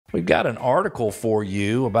We've got an article for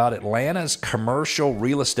you about Atlanta's commercial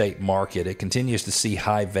real estate market. It continues to see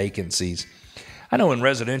high vacancies. I know in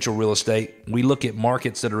residential real estate, we look at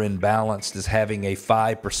markets that are imbalanced as having a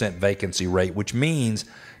 5% vacancy rate, which means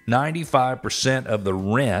 95% of the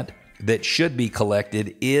rent that should be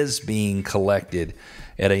collected is being collected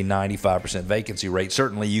at a 95% vacancy rate.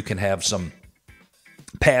 Certainly, you can have some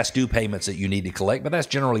past due payments that you need to collect, but that's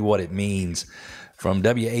generally what it means. From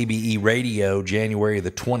WABE Radio, January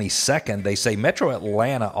the 22nd, they say Metro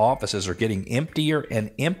Atlanta offices are getting emptier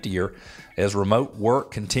and emptier as remote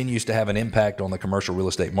work continues to have an impact on the commercial real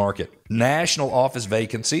estate market. National office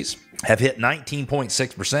vacancies have hit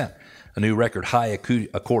 19.6%, a new record high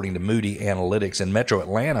according to Moody Analytics. In Metro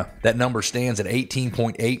Atlanta, that number stands at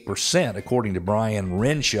 18.8%, according to Brian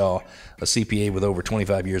Renshaw, a CPA with over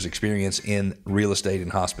 25 years experience in real estate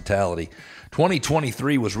and hospitality.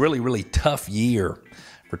 2023 was really tough year.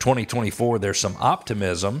 For 2024, there's some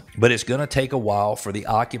optimism, but it's going to take a while for the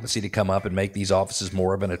occupancy to come up and make these offices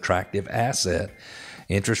more of an attractive asset.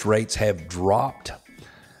 Interest rates have dropped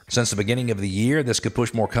since the beginning of the year. This could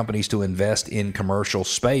push more companies to invest in commercial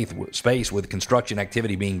space with construction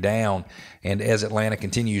activity being down. And as Atlanta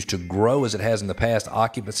continues to grow as it has in the past,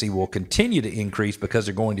 occupancy will continue to increase because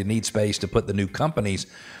they're going to need space to put the new companies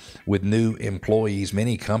with new employees.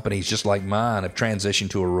 Many companies, just like mine, have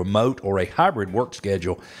transitioned to a remote or a hybrid work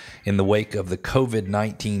schedule in the wake of the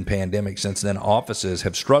COVID-19 pandemic. Since then, offices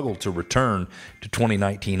have struggled to return to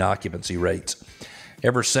 2019 occupancy rates.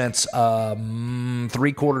 Ever since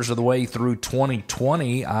 3/4 of the way through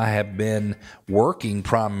 2020, I have been working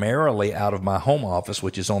primarily out of my home office,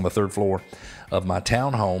 which is on the third floor of my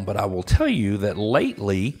townhome. But I will tell you that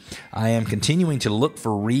lately, I am continuing to look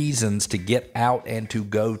for reasons to get out and to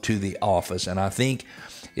go to the office. And I think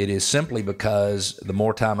it is simply because the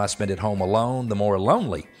more time I spend at home alone, the more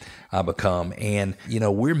lonely I become. And,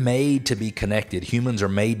 we're made to be connected. Humans are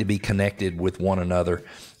made to be connected with one another.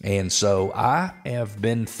 And so I have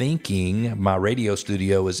been thinking, my radio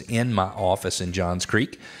studio is in my office in Johns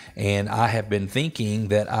Creek, and I have been thinking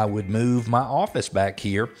that I would move my office back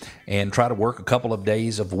here and try to work a couple of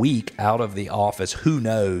days a week out of the office. Who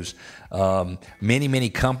knows? Many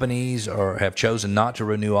companies have chosen not to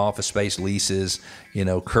renew office space leases,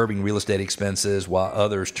 curbing real estate expenses, while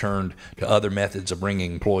others turned to other methods of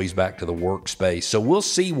bringing employees back to the workspace. So we'll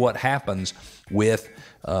see what happens with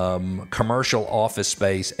commercial office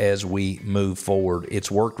space as we move forward.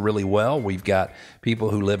 It's worked really well. We've got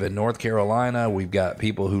people who live in North Carolina. We've got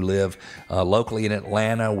people who live locally in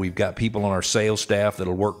Atlanta. We've got people on our sales staff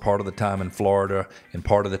that'll work part of the time in Florida and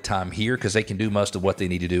part of the time here because they can do most of what they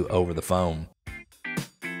need to do over the phone.